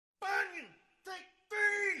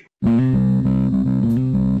Hello,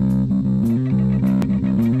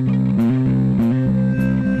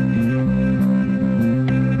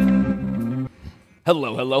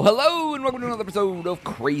 hello, hello, and welcome to another episode of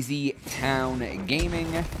Crazy Town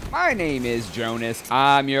Gaming. My name is Jonas.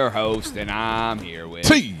 I'm your host, and I'm here with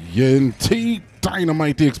TNT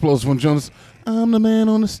Dynamite, the explosive one, Jonas. I'm the man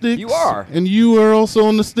on the sticks. You are. And you are also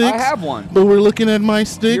on the sticks. I have one. But we're looking at my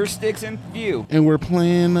stick. Your stick's in view. And we're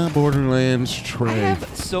playing Borderlands Trey. I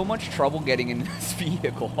have so much trouble getting in this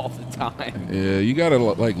vehicle all the time. Yeah, you gotta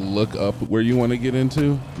like look up where you want to get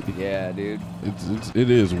into. Yeah, dude.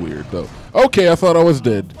 It is weird though. Okay, I thought I was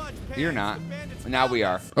dead. You're not. Now we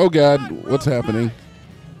are. Oh God, what's happening?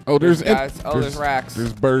 Oh, there's racks.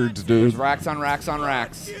 There's birds, dude. There's racks on racks on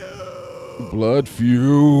racks. Blood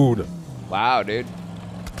feud. Wow, dude.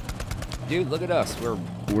 Dude, look at us. We're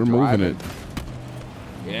moving it.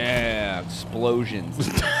 Yeah, explosions.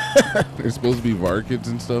 There's supposed to be Varkids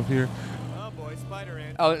and stuff here. Oh boy, Spider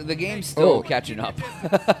Ant. Oh, the game's still catching up.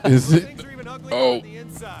 Is it? Oh.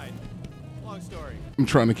 Long story. I'm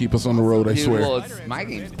trying to keep us on the road, I Dude, swear. well, my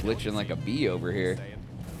game's glitching like a bee over here.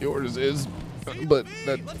 Yours is, but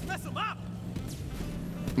that Let's mess him up.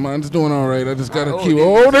 mine's doing all right. I just gotta Oh, keep. dude.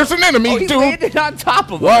 Oh, there's an enemy, Oh, he dude. landed on top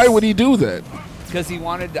of us. Why would he do that? Because he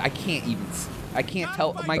wanted to, I can't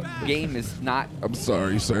tell. My game is not. I'm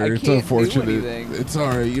sorry, sir. I It's can't do unfortunate. anything. It's all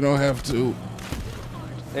right. You don't have to.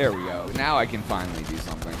 There we go. Now I can finally do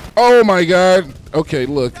something. Oh my God. Okay,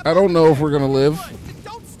 look. I don't know if we're gonna live.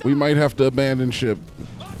 We might have to abandon ship.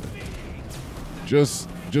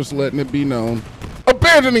 Just letting it be known.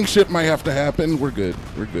 Abandoning ship might have to happen. We're good.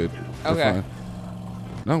 We're good. We're Okay. fine.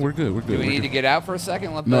 No, we're good. We're good. Do we We're need good. to get out for a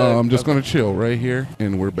second? No, I'm just gonna chill right here,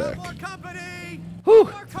 and we're back. More company. Whew.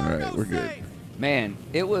 All right, we're good. Man,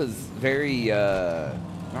 it was very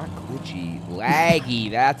not glitchy, laggy.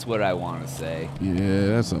 That's what I want to say. Yeah,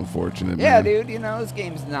 that's unfortunate. Yeah, man. dude. You know this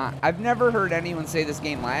game's not. I've never heard anyone say this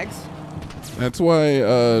game lags. That's why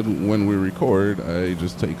when we record, I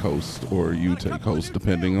just take host, or you take host,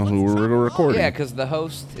 depending on who we're recording. Yeah, because the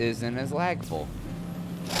host isn't as lagful.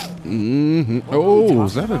 Mm-hmm. What were we Oh,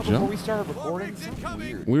 is talking that a about before jump? we started recording? Something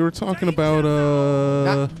weird. We were talking about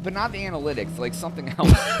But not the analytics, like something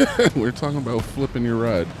else. we were talking about flipping your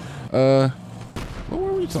ride. What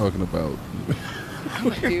were we talking about?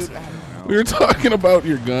 Dude, I don't know. We were talking about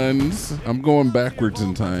your guns. I'm going backwards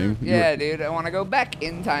in time. Yeah, dude, I want to go back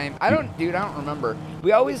in time. I don't remember.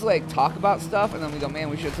 We always like talk about stuff, and then we go, man,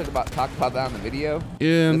 we should talk about that on the video.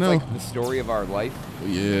 Yeah, It's no. like the story of our life.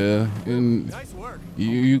 Yeah, and Nice work.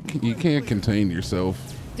 you can't contain yourself.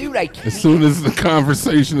 Dude, I can't. As soon as the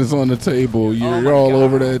conversation is on the table, you're my all God.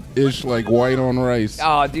 over that ish like white on rice.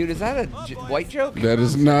 Oh, dude, is that a white joke? That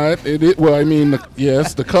is not it. Well, I mean,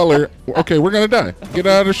 yes, the color. Okay, we're gonna die. Get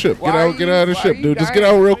out of the ship. Why Get are out. Get you- out of the why ship, are you dude. Just dying?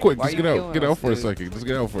 get out real quick. Why Just are get you out. killing Get out us, for a dude? second. Just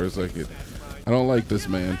get out for a second. I don't like this,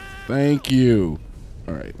 man. Thank you.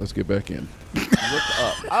 All right, let's get back in. Look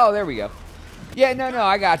up. Oh, there we go. Yeah, no,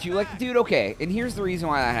 I got you. Like, dude, okay. And here's the reason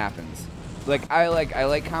why that happens. Like, I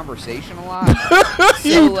like conversation a lot.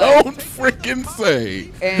 You like- don't freaking say.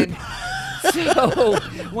 And so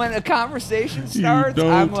when a conversation starts,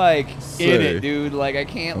 don't I'm like in say. it, dude. Like I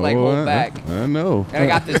can't like Oh, hold back. I know. And I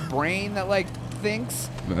got this brain that like thinks,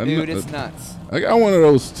 I dude, know. it's nuts. I got one of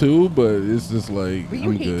those too, but it's just like But you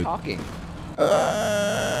I'm hate good. talking.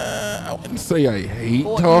 I wouldn't say I hate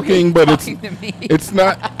Well, you talking, hate but talking to me. it's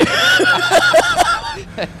not.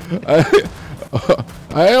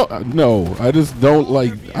 No, I just don't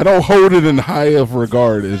like. I don't hold it in high of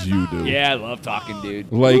regard as you do. Yeah, I love talking,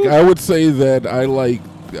 dude. Like I would say that I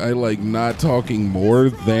like not talking more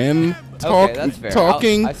than Okay, that's fair.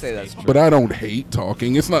 talking. I say that's true. But I don't hate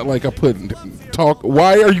talking. It's not like I put talk.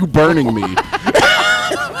 Why are you burning me?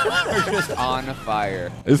 We're just on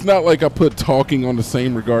fire. It's not like I put talking on the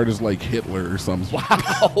same regard as like Hitler or something.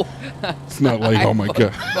 Wow. It's not like, oh my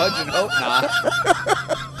God. Fudge and hope not.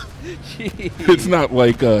 Jeez. It's not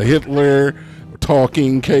like Hitler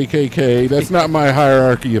talking KKK. That's not my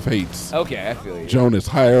hierarchy of hates. Okay, I feel you. Jonas,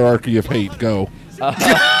 hierarchy of hate, go.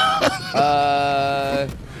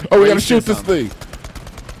 Oh, we gotta shoot this racism. thing.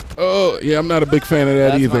 Oh, yeah, I'm not a big fan of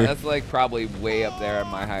that either. That's like probably way up there in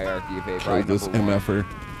my hierarchy of hate. Oh, Probably this number one. MFer.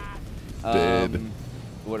 Dead.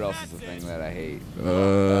 What else is the thing that I hate?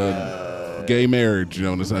 Gay marriage,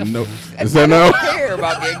 Jonas. I know. Is I that no? don't care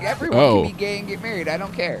about gay. Everyone Oh. can be gay and get married. I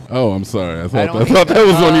don't care. Oh, I'm sorry. I thought don't hate that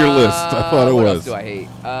was on your list. I thought it what was. else do I hate?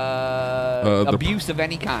 the- Abuse of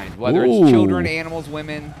any kind, whether Ooh. it's children, animals,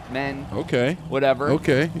 women, men, Okay. whatever.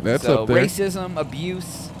 Okay. That's so up there. racism,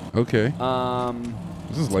 abuse, Okay.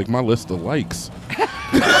 This is like my list of likes. Wow.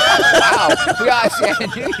 Yeah, see, I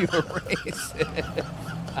knew you were racist.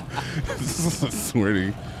 I swear to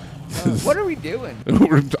you. What are we doing?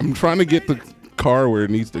 I'm trying to get the car where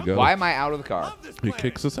it needs to go. Why am I out of the car? Love this He planet.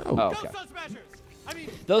 kicks us out. Oh, Go okay. Sun Smashers. I mean,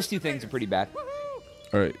 Those two things are pretty bad.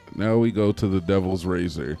 All right, now we go to the Devil's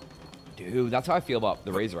Razor. Dude, that's how I feel about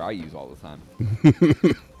the razor I use all the time.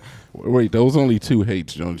 Wait, those only 2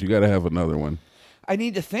 hates, Jones. You got to have another one. I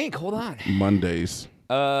need to think. Hold on. Mondays.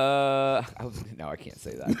 No, I can't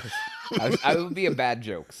say that. 'Cause I would be a bad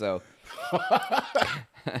joke. So,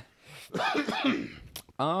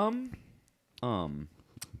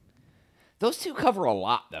 those two cover a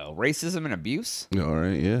lot, though. Racism and abuse. All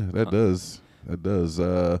right, yeah, that does. That does.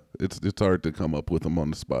 It's hard to come up with them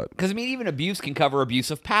on the spot. Because I mean, even abuse can cover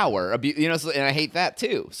abuse of power. And I hate that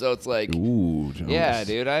too. So it's like, Ooh, Jones. yeah,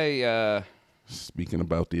 dude. Speaking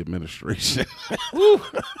about the administration.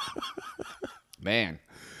 Man.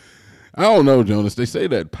 I don't know, Jonas. They say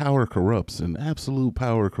that power corrupts, and absolute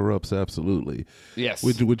power corrupts absolutely. Yes.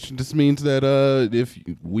 Which just means that if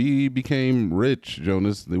we became rich,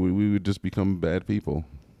 Jonas, then we would just become bad people.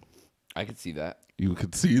 I could see that. You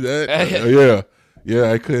could see that?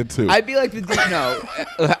 Yeah, I could too. I'd be like the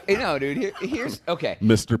dude. No, dude. Here's okay.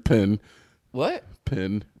 Mr. Penn. What?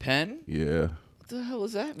 Penn. Pen? Yeah. What the hell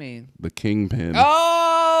does that mean? The Kingpin.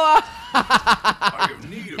 Oh!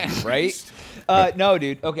 Right? No,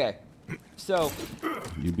 dude. Okay. So,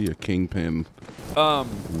 You'd be a kingpin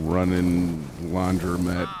running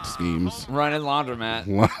laundromat schemes. running laundromat.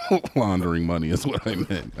 Laundering money is what I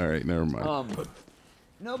meant. All right, never mind.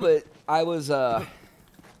 No, but I was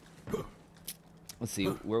let's see,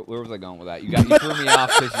 where was I going with that? You threw me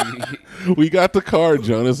off because you We got the car,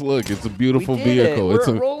 Jonas. Look, it's a beautiful we did vehicle. It. It's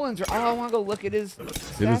We're at Roland's. Oh, I want to go look at his It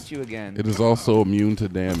is- statue again. It is also immune to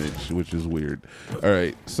damage, which is weird. All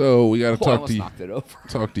right, so we got to I talk almost to you. knocked it over.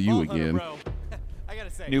 Talk to you Ball hunter, again. bro. I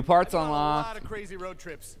gotta say, New parts I've been on unlocked. A lot of crazy road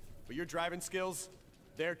trips, but your driving skills,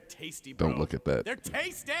 they're tasty, bro. Don't look at that. They're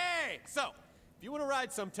tasty. So, if you want to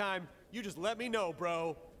ride sometime, you just let me know,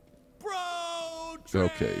 bro. Bro.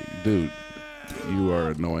 Okay, dude, you are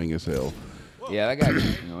annoying as hell. Yeah, that guy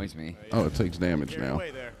annoys me. Oh, it takes damage Carried now.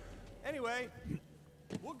 away there. Anyway,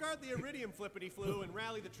 we'll guard the iridium flippity flu and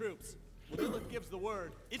rally the troops. When Lilith gives the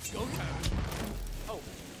word, it's go time. Oh,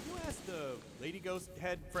 you asked the lady ghost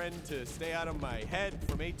head friend to stay out of my head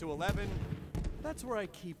from 8 to 11. That's where I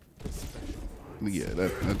keep the special. Yeah,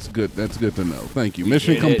 that's good. That's good to know. Thank you.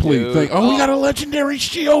 Mission did it, complete. dude. We got a legendary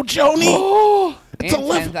shield, Joni. Oh, It's and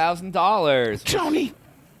 $11. $10,000. Joni.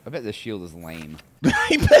 I bet this shield is lame.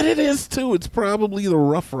 I bet it is too. It's probably the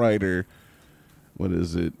Rough Rider. What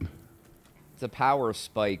is it? It's a power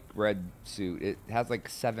spike red suit. It has like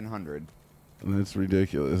 700. That's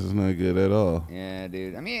ridiculous. It's not good at all. Yeah,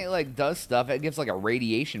 dude. I mean, it like does stuff. It gives like a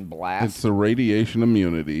radiation blast. It's a radiation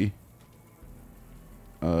immunity.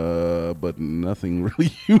 But nothing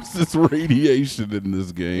really uses radiation in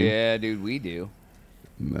this game. Yeah, dude, we do.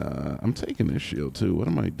 Nah, I'm taking this shield too. What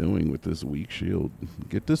am I doing with this weak shield?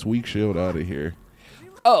 Get this weak shield out of here.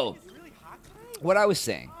 Oh, what I was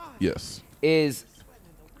saying Yes. is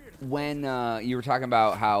when you were talking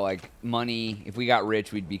about how like money, if we got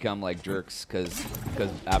rich, we'd become like jerks because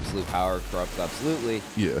absolute power corrupts absolutely.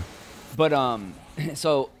 Yeah. But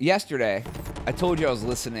so yesterday, I told you I was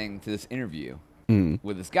listening to this interview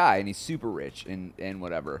with this guy, and he's super rich and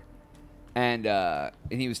whatever, and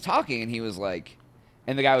he was talking, and he was like,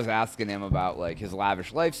 and the guy was asking him about like his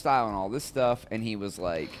lavish lifestyle and all this stuff, and he was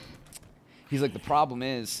like, the problem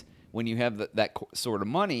is when you have that sort of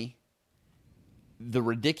money, the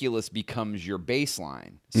ridiculous becomes your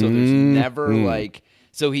baseline. So there's never like,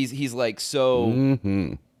 so he's like, so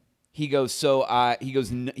he goes,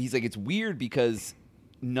 he's like, it's weird because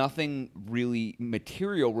nothing really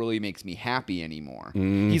material really makes me happy anymore.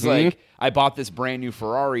 He's like, I bought this brand new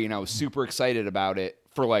Ferrari and I was super excited about it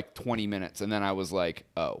for like 20 minutes. And then I was like,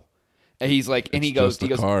 oh, and he's like, and he goes,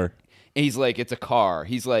 car. and he's like, it's a car.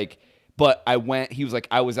 He's like, but he was like,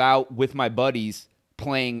 I was out with my buddies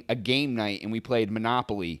playing a game night and we played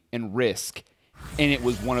Monopoly and Risk. And it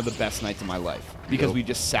was one of the best nights of my life because we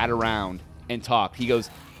just sat around and talked. He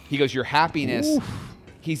goes, your happiness. Oof.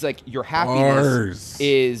 He's like, your happiness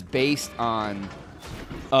is based on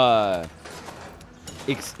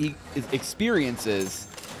experiences.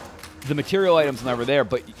 The material items are never there,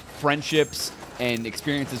 but friendships and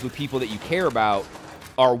experiences with people that you care about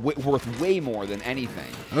are worth way more than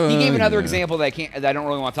anything. He gave another example that I don't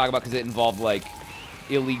really want to talk about because it involved like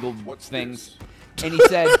illegal things. And he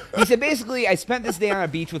said basically, I spent this day on a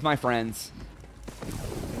beach with my friends.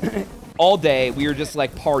 All day, we were just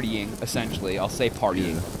like partying, essentially. I'll say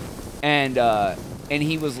partying. And and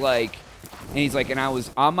he was like, and I was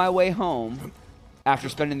on my way home after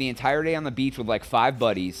spending the entire day on the beach with like 5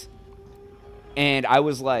 buddies, and I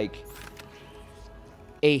was like,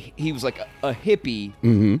 he was like a hippie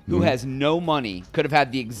who has no money, could have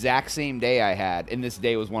had the exact same day I had, and this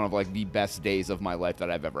day was one of like the best days of my life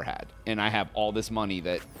that I've ever had. And I have all this money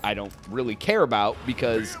that I don't really care about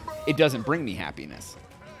because it doesn't bring me happiness.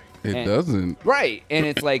 It doesn't. Right. And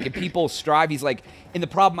it's like, if people strive, he's like, and the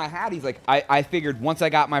problem I had, he's like, I figured once I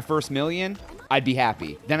got my first $1 million, I'd be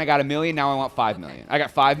happy. Then I got $1 million, now I want $5 million. I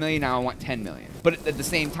got $5 million, now I want $10 million. But at the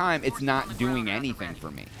same time, it's not doing anything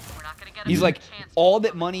for me. He's like, all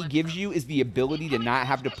that money gives you is the ability to not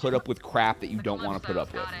have to put up with crap that you don't want to put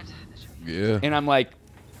up with. Yeah. And I'm like,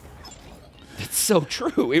 it's so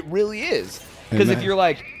true. It really is. Because if you're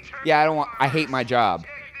like, yeah, I hate my job.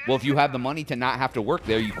 Well, if you have the money to not have to work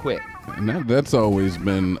there, you quit. And that's always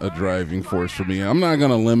been a driving force for me. I'm not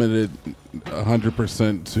going to limit it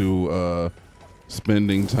 100% to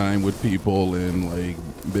spending time with people and like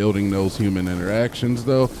building those human interactions,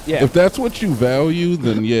 though. Yeah. If that's what you value,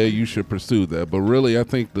 then yeah, you should pursue that. But really, I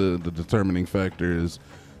think the determining factor is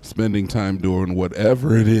spending time doing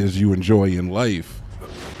whatever it is you enjoy in life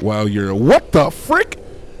while you're what the frick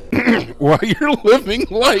while you're living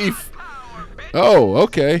life. Oh,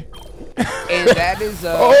 okay. And that is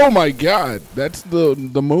oh my God, that's the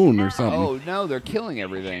moon or something. Oh no, they're killing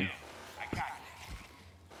everything.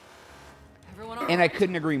 And I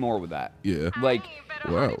couldn't agree more with that. Yeah. Like,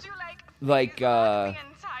 wow. Like,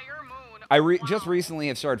 just recently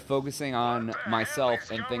have started focusing on myself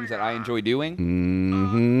and things that I enjoy doing,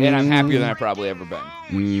 and I'm happier than I've probably ever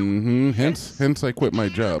been. Hence, I quit my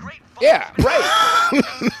job. Yeah, right.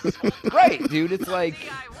 Right, dude. It's like,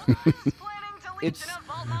 it's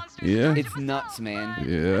nuts, man.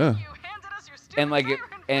 Yeah. And like,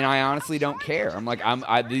 and I honestly don't care. I'm like,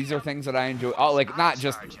 these are things that I enjoy. Oh, like not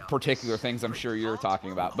just particular things I'm sure you're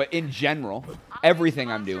talking about, but in general, everything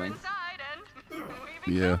I'm doing.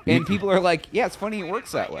 Yeah. And people are like, yeah, it's funny it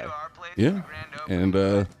works that way. Yeah. And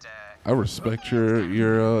I respect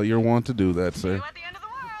your want to do that, sir.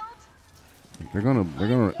 They're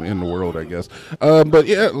gonna end the world, I guess. But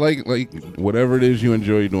yeah, like whatever it is you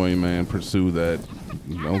enjoy doing, man, pursue that.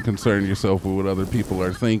 Don't concern yourself with what other people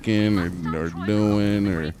are thinking or doing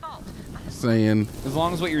or saying. As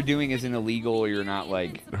long as what you're doing isn't illegal or you're not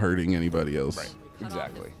like hurting anybody else. Right.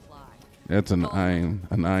 Exactly. That's an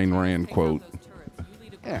Ayn Rand quote.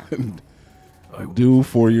 Yeah. Do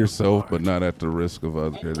for yourself, but not at the risk of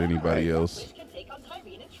anybody else.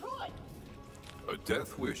 A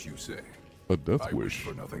death wish, you say? A death I wish.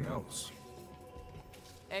 For nothing else.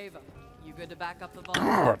 Ava, you good to back up the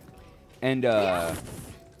vault? And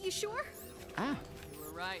You sure? Ah. You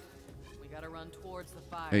were right. We gotta run towards the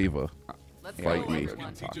fire. Ava, Let's fight go, me.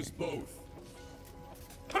 everyone. Teach us both.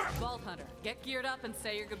 Vault Hunter, get geared up and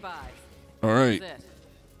say your goodbyes. All right.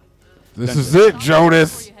 This is it. This is it,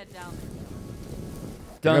 Jonas. Before you head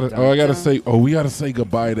down. I gotta say. Oh, we gotta say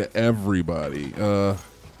goodbye to everybody.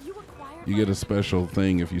 You get a special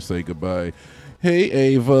thing if you say goodbye. Hey,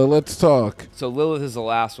 Ava, let's talk. So Lilith is the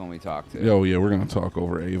last one we talked to. Oh yeah, we're gonna talk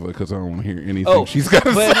over Ava because I don't want to hear anything she's got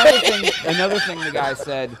to say. But another thing the guy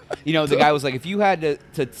said, the guy was like, if you had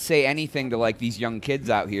to say anything to like these young kids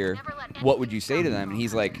out here, what would you say to them? And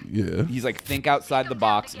he's like, think outside the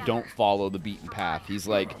box, don't follow the beaten path. He's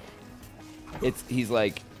like,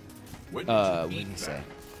 what did he say?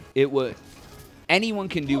 Anyone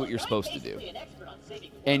can do what you're supposed to do.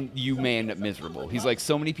 And you may end up miserable. He's like,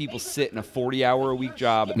 so many people sit in a 40-hour-a-week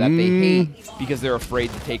job that they hate because they're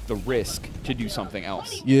afraid to take the risk to do something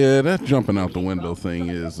else. Yeah, that jumping out the window thing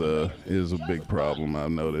is a big problem,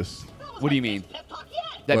 I've noticed. What do you mean?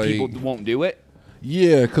 That like, people won't do it?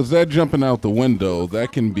 Yeah, because that jumping out the window,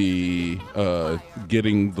 that can be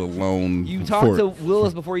getting the loan. You talked to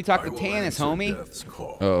Willis before you talked to Tanis, homie.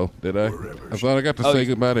 Oh, did I? I thought I got to say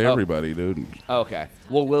goodbye to everybody, dude. Okay.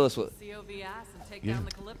 Well, Willis was... Down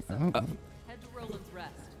the Calypso. Head to Roland's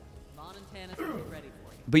Rest. Vaughn and Tanis will be ready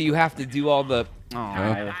for you. But you have to do all the...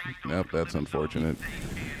 Yep, that's unfortunate.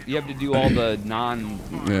 You have to do all the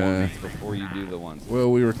ones before you do the ones.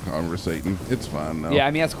 Well, we were conversating. It's fine, though. Yeah,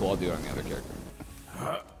 I mean, that's cool. I'll do it on the other character.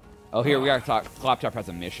 Oh, here, we got to talk. Claptrap has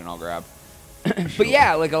a mission I'll grab. But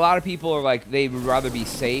yeah, like a lot of people are like, they would rather be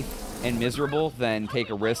safe and miserable than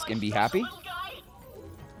take a risk and be happy.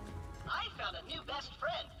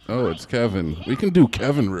 Oh, it's Kevin. We can do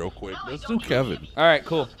Kevin real quick. Let's do Kevin. All right,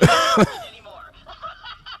 cool.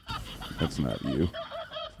 That's not you.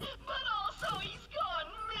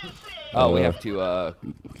 Oh, we have to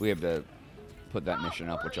put that mission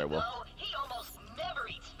up, which I will.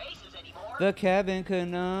 The Kevin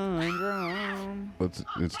Conundrum.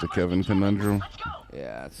 It's the Kevin Conundrum.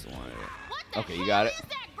 Yeah, that's the one. Okay, you got it.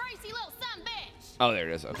 Oh, there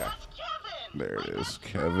it is. Okay. There it is.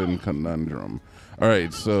 Kevin Conundrum. All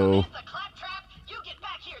right, so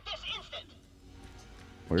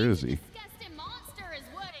where is he?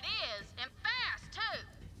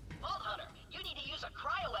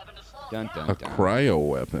 Dun, dun, A dun. cryo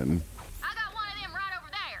weapon. I got one of them right over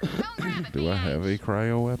there. Go grab it, Do I bitch. have a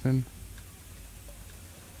cryo weapon?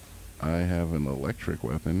 I have an electric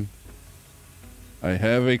weapon. I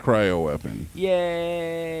have a cryo weapon.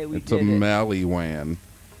 Yay! We It's did a it. Mallywand.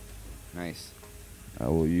 Nice. I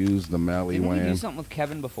will use the Didn't we do Mallywand. something with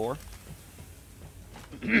Kevin before?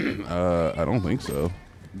 I don't think so.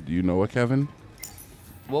 Do you know a Kevin?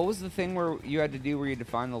 What was the thing where you had to do where you had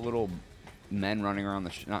to find the little men running around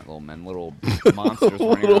the not little men, little monsters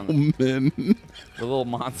running around the, Man. the little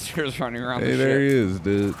monsters running around Hey, the there he ship? is,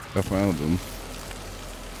 dude. I found him.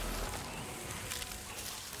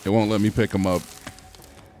 It won't let me pick him up.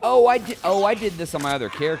 Oh, I did this on my other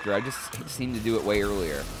character. I just seemed to do it way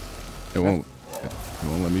earlier. It won't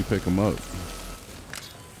let me pick him up.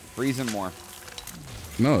 Freeze him more.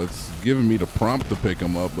 No, it's giving me the prompt to pick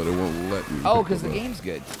him up, but it won't let me. Oh, pick because the him up. game's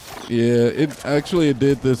good. Yeah, it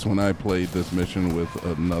did this when I played this mission with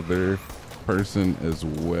another person as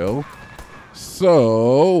well.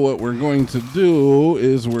 So what we're going to do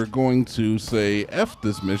is we're going to say F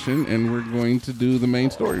this mission, and we're going to do the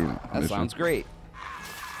main story That mission. sounds great.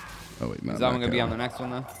 Oh wait, not Is that one that gonna be on guy. the next one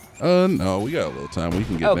though? No, we got a little time. We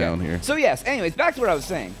can get down here. So yes. Anyways, back to what I was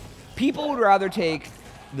saying. People would rather take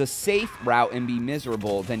the safe route and be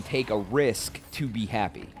miserable than take a risk to be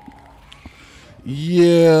happy.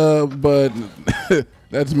 Yeah, but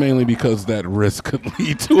that's mainly because that risk could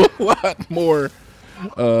lead to a lot more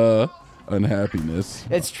unhappiness.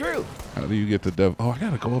 It's true. How do you get the devil? Oh, I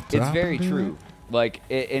gotta go up top. It's very and do true. Like,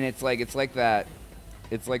 and it's like that.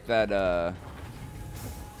 It's like that.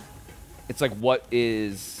 It's like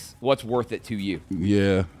what's worth it to you. that?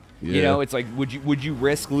 Yeah. Yeah. You know, it's like would you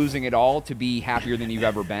risk losing it all to be happier than you've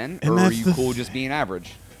ever been, And or are that's you the cool just being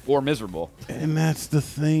average or miserable? And that's the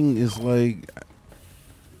thing is like,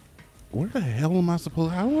 where the hell am I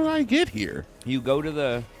supposed? How would I get here? You go to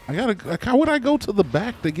the. How would I go to the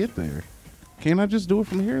back to get there? Can't I just do it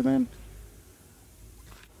from here then?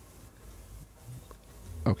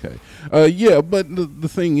 Okay. Yeah, but the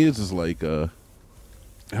thing is like, I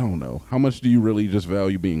don't know. How much do you really just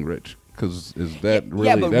value being rich? Because is that really?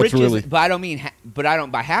 Yeah, but that's rich really. is. But I don't mean. But I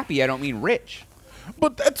don't by happy. I don't mean rich.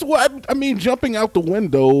 But that's what I mean. Jumping out the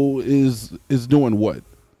window is doing what?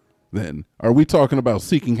 Then are we talking about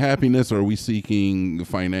seeking happiness, or are we seeking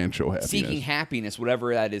financial happiness? Seeking happiness,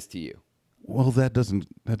 whatever that is to you. Well, that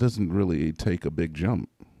doesn't really take a big jump.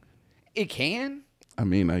 It can. I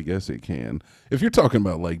mean, I guess it can. If you're talking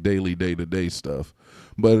about like daily, day-to-day stuff.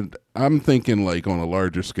 But I'm thinking like on a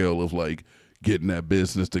larger scale of like getting that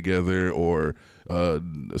business together or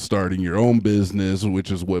starting your own business,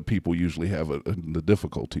 which is what people usually have the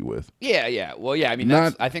difficulty with. Yeah, yeah. Well, yeah. I mean,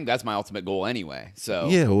 I think that's my ultimate goal anyway. So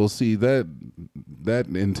Yeah, well, see, that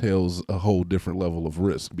entails a whole different level of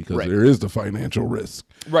risk because Right. there is the financial risk.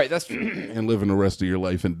 Right. That's true. And living the rest of your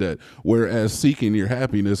life in debt. Whereas seeking your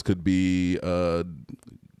happiness could be, I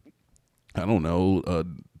don't know,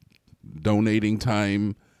 donating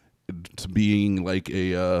time to being like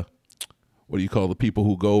a, what do you call the people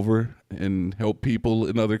who go over and help people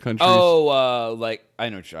in other countries? Oh, like I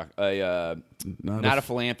know, Chuck. Not a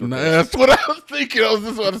philanthropist. That's what I was thinking. I was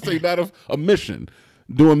just about to say, not a mission.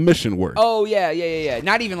 Doing mission work. Oh yeah.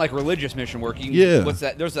 Not even like religious mission work. Yeah. What's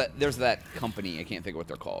that? There's that company. I can't think of what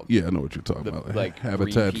they're called. Yeah, I know what you're talking about. like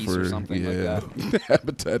Habitat Greenpeace for or something like that.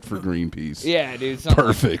 Habitat for Greenpeace. Yeah, dude. Something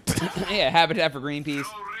like- Perfect. yeah, Habitat for Greenpeace.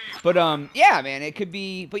 But yeah, man, it could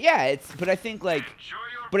be. But yeah, but I think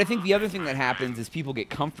the other thing that happens is people get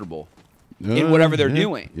comfortable in whatever they're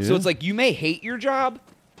doing. So it's like you may hate your job,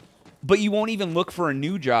 but you won't even look for a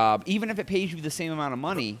new job, even if it pays you the same amount of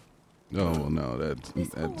money. Oh well, no, that's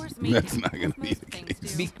not going to be the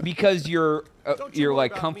case. Because you're Don't you worry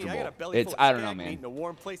like about me. I got comfortable. a belly It's full of I don't know, stag meat man. and a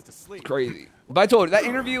warm place to sleep. Crazy. But I told you that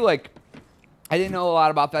interview, like, I didn't know a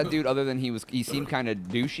lot about that dude other than he seemed kind of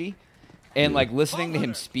douchey, and like listening to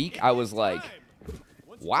him speak, I was like,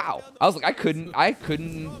 wow. I was like, I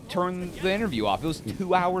couldn't turn the interview off. It was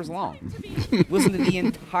 2 hours long. Listen to the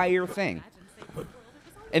entire thing.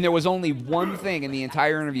 And there was only one thing in the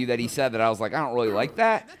entire interview that he said that I was like, I don't really like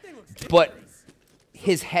that, but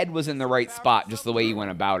his head was in the right spot. Just the way he went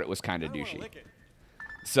about it was kind of douchey.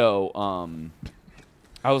 So,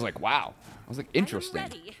 I was like, wow. I was like, interesting.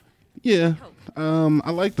 Yeah,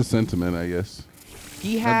 I like the sentiment, I guess.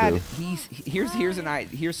 He I had do.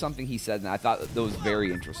 here's something he said, and I thought that was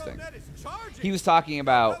very interesting. That is charging. He was talking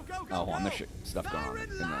about Go, go, go, oh, hold on, there's go. stuff going on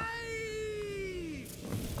in there.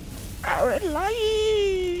 Siren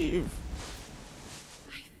live.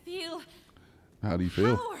 I feel How do you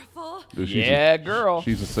feel? powerful. Dude, Yeah, girl.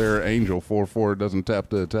 She's a Sarah Angel. 4/4 doesn't tap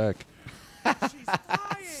to attack.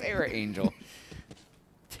 Sarah Angel.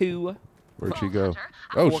 2 Where'd she go? Hunter,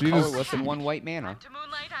 Oh, 4 she colorless just. and 1 white mana. to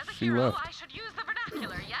moonlight as a She hero, left. I should use the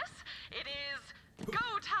vernacular, yes? It is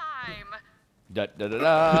go time. Da da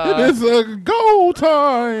da It da. is a go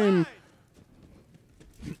time.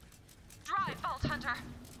 Drive, Vault Hunter.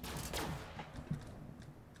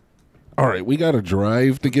 All right, we got to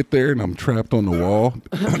drive to get there, and I'm trapped on the wall.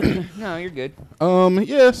 No, you're good.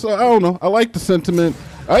 Yeah, so I don't know. I like the sentiment.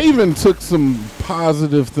 I even took some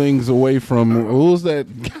positive things away from who was that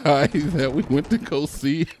guy that we went to go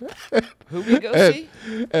see Who we go at, see?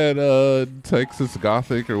 at Texas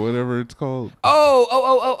Gothic or whatever it's called.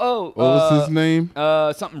 Oh. What was his name?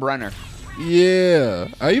 Something Brenner. Yeah,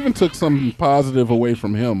 I even took some positive away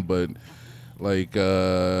from him, but like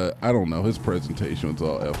I don't know, his presentation was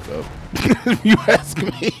all effed up. If you ask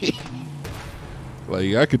me.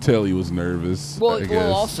 Like I could tell he was nervous. I Well, guess.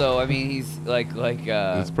 also, I mean, he's like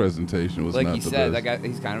His presentation was like not he the said, best. that guy,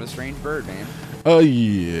 he's kind of a strange bird, man. Oh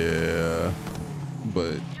yeah,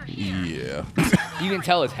 but yeah, You can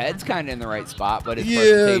tell his head's kind of in the right spot, but his yeah.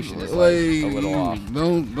 presentation is like a Like little off.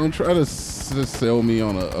 don't try to sell me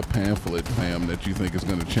on a pamphlet, fam, that you think is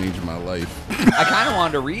gonna change my life. I kind of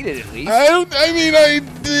wanted to read it at least. I mean, I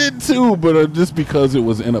did too, but just because it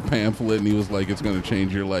was in a pamphlet and he was like, it's gonna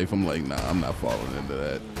change your life, I'm like, nah, I'm not falling into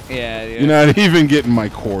that. Yeah, You're not even getting my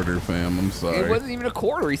quarter, fam. I'm It sorry. wasn't even a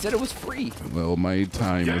quarter. He said it was free. Well, my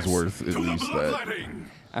time is worth at to the least that.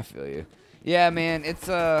 bloodletting. I feel you. Yeah, man. It's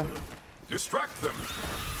Distract them.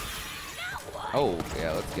 Oh,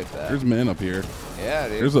 yeah. Let's get that. There's men up here. Yeah,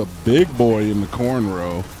 dude. There's a big boy in the corn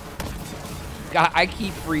row. God, I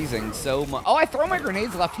keep freezing so much. Oh, I throw my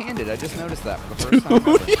grenades left-handed. I just noticed that for the first time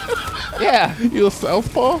ever. Yeah. You a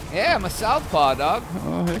southpaw? Yeah, I'm a southpaw, dog.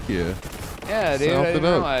 Oh, heck yeah. Yeah, dude. South I it didn't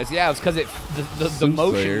up. realize. Yeah, it was because the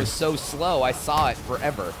motion Soothsayer. was so slow. I saw it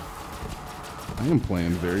forever. I am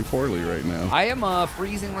playing very poorly right now. I am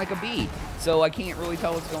freezing like a bee, so I can't really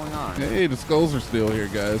tell what's going on. Hey, the skulls are still here,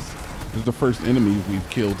 guys. This is the first enemies we've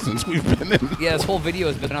killed since we've been in. Yeah, this whole video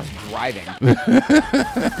has been us driving.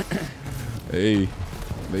 Hey,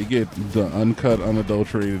 they get the uncut,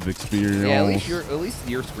 unadulterated experience. Yeah, at least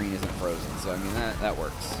your screen isn't frozen, so I mean that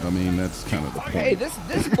works. I mean, that's kind of the point. Hey,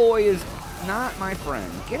 this boy is not my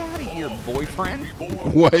friend. Get out of here, boyfriend.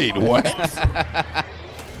 Wait, what?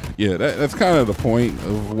 Yeah, that's kind of the point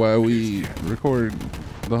of why we record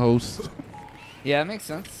the host. Yeah, it makes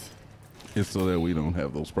sense. Is so that we don't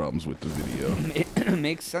have those problems with the video. It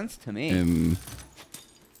makes sense to me. And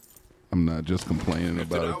I'm not just complaining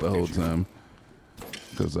about it the whole time.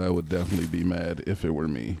 Because I would definitely be mad if it were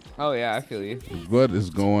me. Oh yeah, I feel you. What is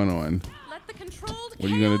going on? Let the controlled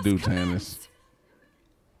What are you gonna do, chaos commence. Tannis?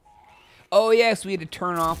 Oh yes, we had to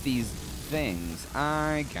turn off these things.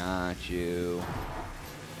 I got you.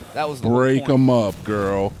 That was the whole Break point. them up,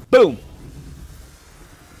 girl. Boom.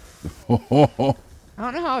 I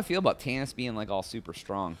don't know how I feel about Tannis being like all super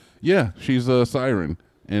strong. Yeah, she's a siren.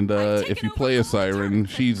 And I've if taken you over play the a whole siren, town.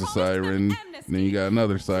 she's a Call it an siren. And then you got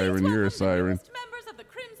another siren, you're a siren. Members of the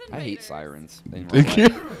Crimson I hate Raiders. sirens. in real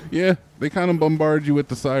life. Yeah, they kind of bombard you with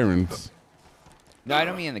the sirens. No, I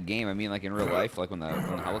don't mean in the game. I mean like in real life, like when the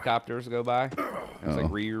helicopters go by. It's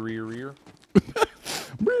like rear, rear, rear.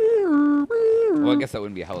 Well, I guess that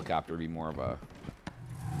wouldn't be a helicopter. It'd be more of a.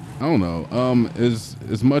 I don't know.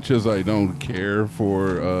 As much as I don't care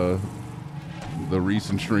for the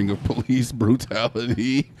recent string of police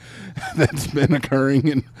brutality that's been occurring,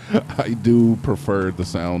 and I do prefer the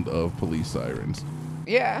sound of police sirens.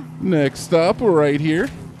 Yeah. Next up, we're right here.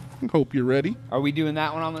 Hope you're ready. Are we doing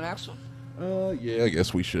that one on the next one? Yeah, I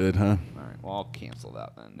guess we should, huh? All right. Well, I'll cancel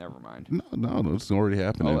that then. Never mind. No, it's already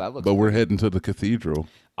happening. Oh, that looks but we're heading to the cathedral.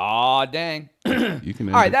 Aw, dang. You can.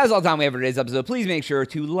 All right, that is all the time we have for today's episode. Please make sure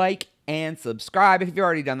to like and subscribe. If you've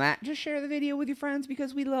already done that, just share the video with your friends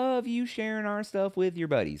because we love you sharing our stuff with your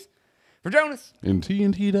buddies. For Jonas, in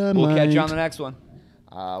TNT Dynamite. we'll catch you on the next one.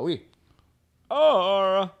 We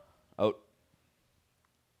are. Oh,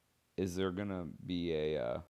 is there gonna be a?